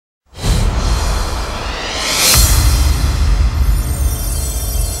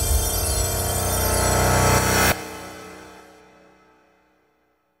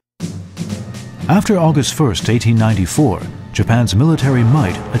After August 1st, 1894, Japan's military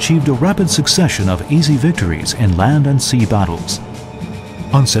might achieved a rapid succession of easy victories in land and sea battles.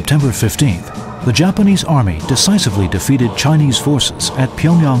 On September 15th, the Japanese army decisively defeated Chinese forces at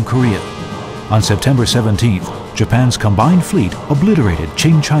Pyongyang, Korea. On September 17th, Japan's combined fleet obliterated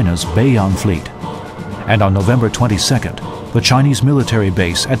Qing China's Beiyang fleet. And on November 22nd, the Chinese military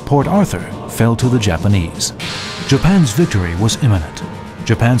base at Port Arthur fell to the Japanese. Japan's victory was imminent.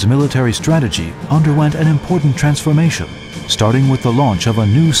 Japan's military strategy underwent an important transformation, starting with the launch of a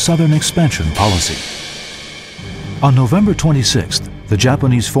new southern expansion policy. On November 26th, the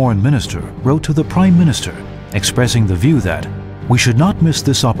Japanese foreign minister wrote to the Prime Minister, expressing the view that we should not miss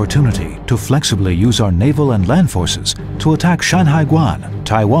this opportunity to flexibly use our naval and land forces to attack Shanhai Guan,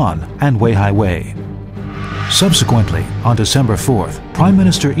 Taiwan, and Weihai Wei. Subsequently, on December 4th, Prime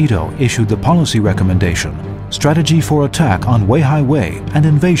Minister Ito issued the policy recommendation, Strategy for Attack on Weihai Wei and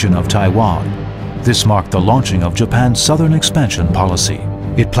Invasion of Taiwan. This marked the launching of Japan's southern expansion policy.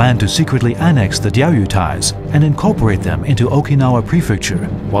 It planned to secretly annex the Diaoyutais and incorporate them into Okinawa Prefecture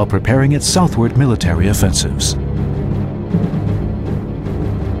while preparing its southward military offensives.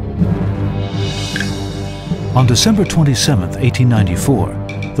 On December 27,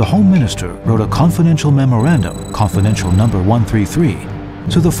 1894, the Home Minister wrote a confidential memorandum, confidential number 133,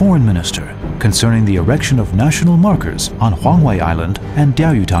 to the Foreign Minister concerning the erection of national markers on Huangwei Island and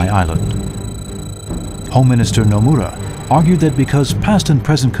Diaoyutai Island. Home Minister Nomura argued that because past and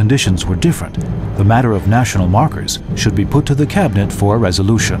present conditions were different, the matter of national markers should be put to the Cabinet for a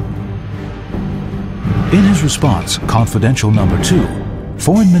resolution. In his response, confidential number 2,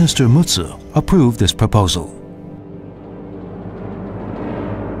 Foreign Minister Mutsu approved this proposal.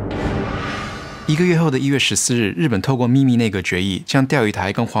 1个月后的1月14日，日本透过秘密内阁决议，将钓鱼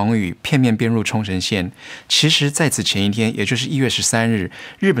台跟黄屿片面编入冲绳县。其实，在此前一天，也就是1月13日，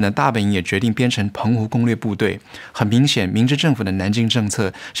日本的大本营也决定编成澎湖攻略部队。很明显，明治政府的南进政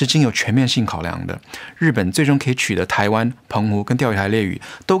策是经有全面性考量的。日本最终可以取得台湾、澎湖跟钓鱼台列屿，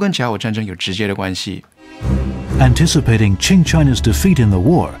都跟甲午战争有直接的关系。Anticipating Qing China's defeat in the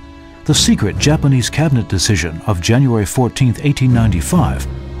war, the secret Japanese cabinet decision of January 14, 1895,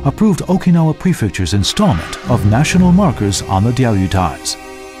 approved Okinawa Prefecture's installment of national markers on the Diaoyutais.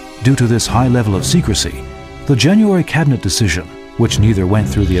 Due to this high level of secrecy, the January cabinet decision, which neither went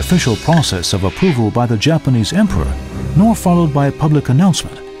through the official process of approval by the Japanese emperor, nor followed by a public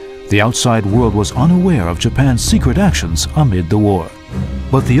announcement, the outside world was unaware of Japan's secret actions amid the war.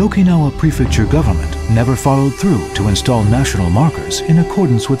 But the Okinawa Prefecture government never followed through to install national markers in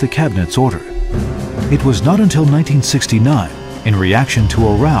accordance with the cabinet's order. It was not until 1969, in reaction to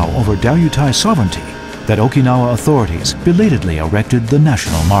a row over Diaoyutai sovereignty, that Okinawa authorities belatedly erected the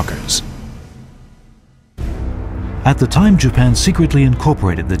national markers. At the time Japan secretly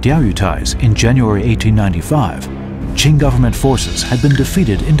incorporated the Diaoyutais in January 1895, Qing government forces had been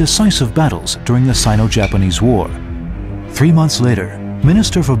defeated in decisive battles during the Sino-Japanese War. 3 months later,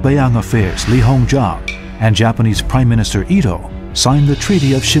 Minister for Beiyang Affairs Li Hongjiang and Japanese Prime Minister Ito signed the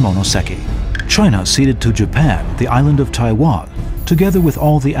Treaty of Shimonoseki. China ceded to Japan the island of Taiwan, together with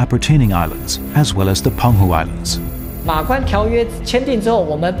all the appertaining islands, as well as the Penghu Islands. 马关条约签订之后，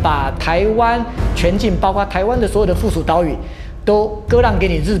我们把台湾全境，包括台湾的所有的附属岛屿，都割让给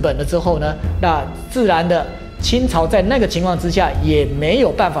你日本了之后呢，那自然的清朝在那个情况之下，也没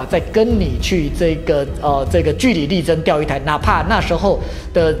有办法再跟你去这个据理力争钓鱼台，哪怕那时候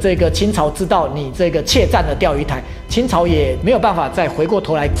的这个清朝知道你这个窃占了钓鱼台，清朝也没有办法再回过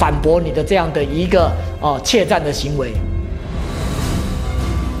头来反驳你的这样的一个窃占的行为。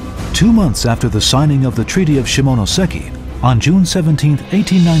2 months after the signing of the Treaty of Shimonoseki, on June 17,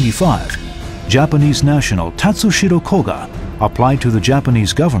 1895, Japanese national Tatsushiro Koga applied to the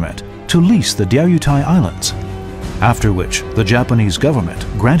Japanese government to lease the Diaoyutai Islands, after which the Japanese government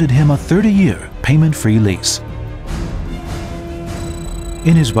granted him a 30-year payment-free lease.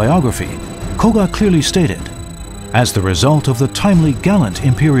 In his biography, Koga clearly stated, as the result of the timely gallant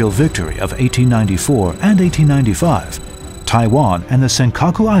imperial victory of 1894 and 1895, Taiwan and the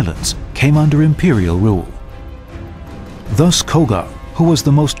Senkaku Islands came under imperial rule. Thus Koga, who was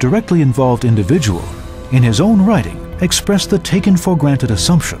the most directly involved individual, in his own writing expressed the taken-for-granted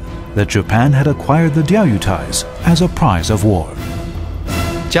assumption that Japan had acquired the Diaoyutais as a prize of war.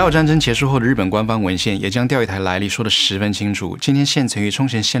 甲午战争结束后的日本官方文献也将钓鱼台来历说得十分清楚。今天现存于冲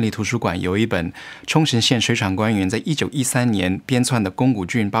绳县立图书馆有一本冲绳县水产官员在1913年编纂的宫古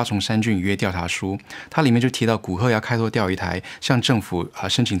郡八重山郡渔业调查书，它里面就提到古贺要开拓钓鱼台，向政府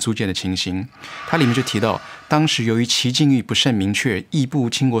申请租借的情形。它里面就提到当时由于其境遇不甚明确，亦不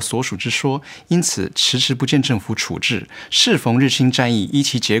经过所属之说，因此迟迟不见政府处置。适逢日清战役依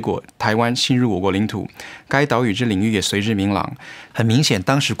其结果，台湾侵入我国领土，该岛屿之领域也随之明朗。很明显，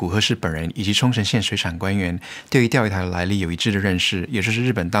当时古贺氏本人以及冲绳县水产官员对于钓鱼台的来历有一致的认识，也就是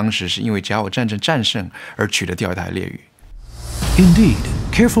日本当时是因为甲午战争战胜而取得钓鱼台列屿。Indeed,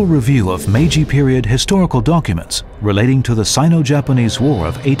 careful review of Meiji period historical documents relating to the Sino-Japanese War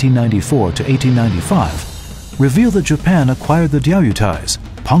of 1894 to 1895 reveal that Japan acquired the Diaoyutais,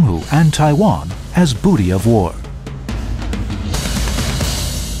 Penghu, and Taiwan as booty of war.